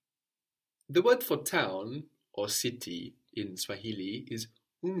The word for town or city in Swahili is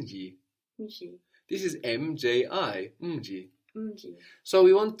mji. Mji. This is MJI, mji. Mji. So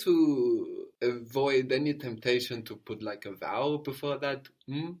we want to avoid any temptation to put like a vowel before that.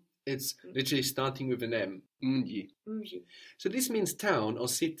 It's literally starting with an M. Mji. Mji. So this means town or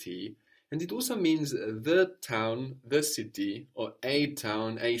city, and it also means the town, the city, or a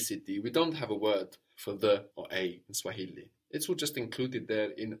town, a city. We don't have a word for the or a in Swahili. It's all just included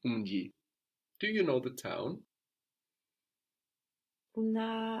there in mji. Do you know the town?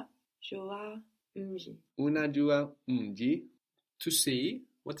 Unajua mji. Unajua mji. To see.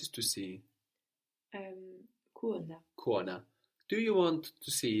 What is to see? Kuona. Kuona. Do you want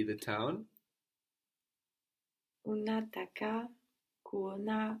to see the town? Unataka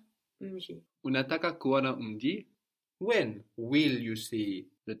kuona mji. Unataka kuona mji? When will you see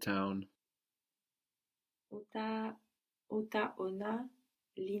the town? Utaona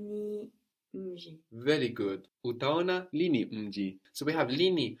lini mji. Very good. Utaona lini mji. So we have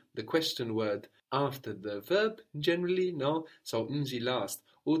lini, the question word, after the verb, generally, no? So mji last.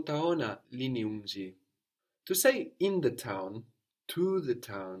 Utaona lini mji. To say in the town, to the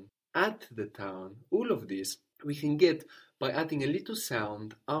town, at the town, all of this we can get by adding a little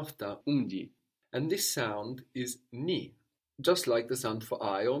sound after mji. And this sound is ni. Just like the sound for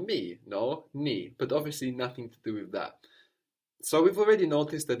I or me, no? Ni. But obviously nothing to do with that. So we've already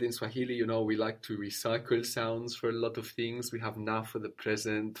noticed that in Swahili, we like to recycle sounds for a lot of things. We have na for the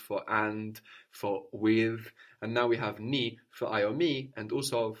present, for and, for with, and now we have ni for I or me, and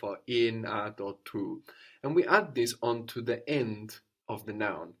also for in, at, or to. And we add this onto the end of the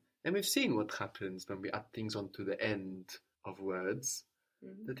noun. And we've seen what happens when we add things onto the end of words,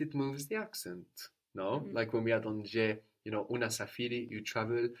 that it moves the accent, no? Like when we add on je, unasafiri, you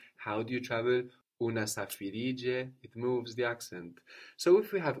travel. How do you travel? Unasafirije, it moves the accent. So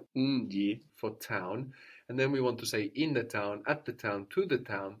if we have mji for town, and then we want to say in the town, at the town, to the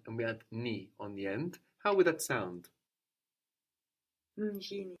town, and we add ni on the end, how would that sound?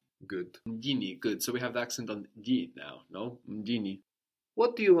 Mjini. Good. Mjini, good. So we have the accent on ji now, no? Mjini.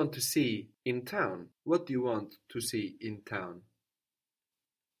 What do you want to see in town? What do you want to see in town?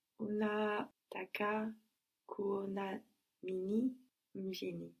 Unataka kuona nini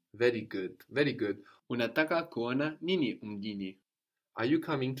mjini. Very good, very good. Unataka kuona nini mjini? Are you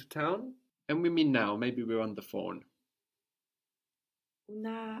coming to town? And we mean now, maybe we're on the phone.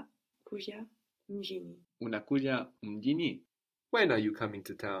 Unakuja mjini. Unakuja mjini? When are you coming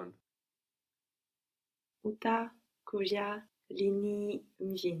to town? Utakuja lini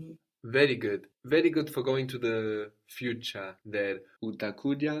mjini. Very good. Very good for going to the future there.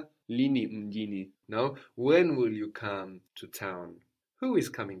 Utakuja lini mjini. Now, when will you come to town? Who is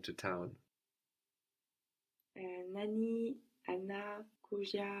coming to town? Nani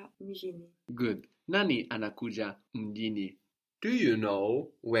anakuja mjini. Good. Nani anakuja mjini. Do you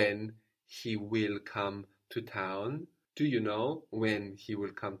know when he will come to town? Do you know when he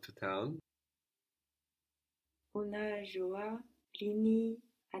will come to town? Unajua lini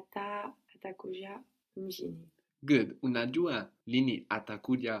atakuja mjini. Good. Unajua lini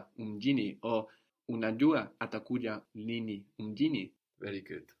atakuja mjini, or unajua atakuja lini mjini. Very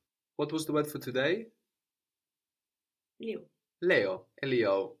good. What was the word for today? Leo. Leo.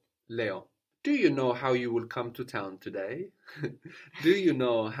 Elio. Leo. Do you know how you will come to town today? Do you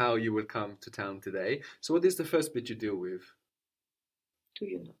know how you will come to town today? So what is the first bit you deal with? Do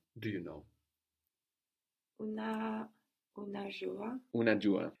you know? Do you know? Unajua.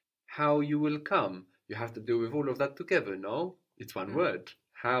 Unajua. How you will come. You have to deal with all of that together, no? It's one word.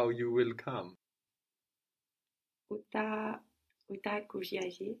 How you will come.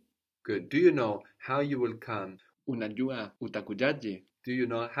 Utakujaje. Good. Do you know how you will come? Unajua utakujaje. Do you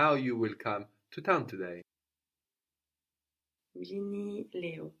know how you will come to town today? Mjini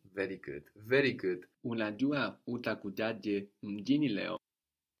leo. Very good. Very good. Unajua utakujaje mjini leo.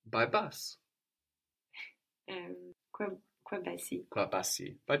 By bus. Kwa basi. Kwa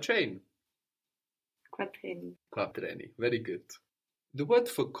basi. By train. Kwa treni. Kwa treni. Very good. The word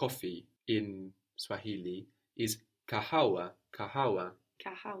for coffee in Swahili is kahawa. Kahawa.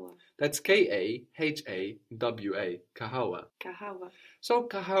 Kahawa. That's Kahawa. Kahawa. Kahawa. So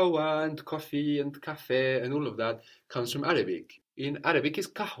kahawa and coffee and cafe and all of that comes from Arabic. In Arabic is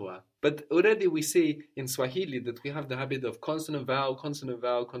kahwa. But already we see in Swahili that we have the habit of consonant vowel, consonant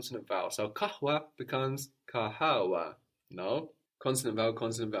vowel, consonant vowel. So kahwa becomes kahawa. No? Consonant vowel,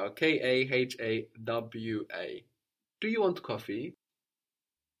 consonant vowel. Kahawa. Do you want coffee?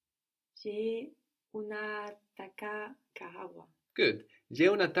 Je unataka kahawa. Good. Je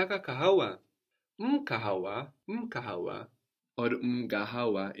unataka kahawa? Kahawa. Kahawa. Or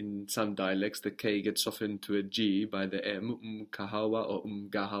mgahawa in some dialects, the K gets softened to a G by the M, mkahawa or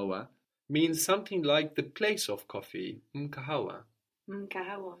mgahawa, means something like the place of coffee, mkahawa,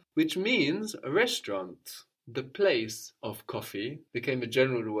 Mkahawa. which means a restaurant. The place of coffee became a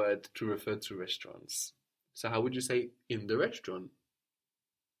general word to refer to restaurants. So how would you say in the restaurant?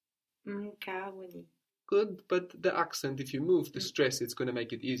 Mkahawani. Good, but the accent, if you move the stress, it's going to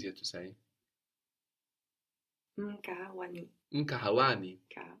make it easier to say. Mkahawani. Mkahawani.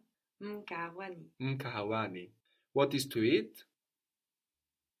 Mkahawani. Mkahawani. What is to eat?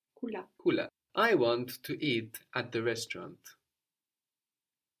 Kula. Kula. I want to eat at the restaurant.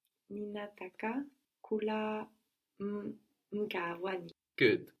 Ninataka kula mkahawani.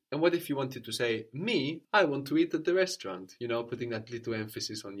 Good. And what if you wanted to say, me, I want to eat at the restaurant? You know, putting that little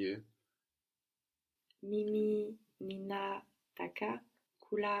emphasis on you. Mimi ninataka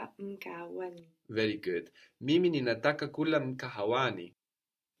kula mkahawani. Very good. Mimi ninataka kula mkahawani.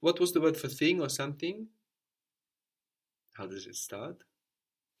 What was the word for thing or something? How does it start?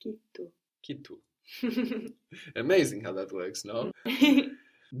 Kitu. Kitu. Amazing how that works, no?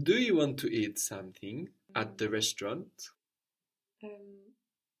 Do you want to eat something at the restaurant?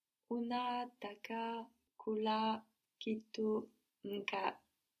 Unataka kula kitu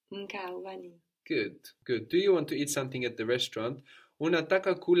mkahawani. Good, good. Do you want to eat something at the restaurant?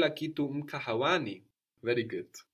 Unataka kula kitu mkahawani. Very good.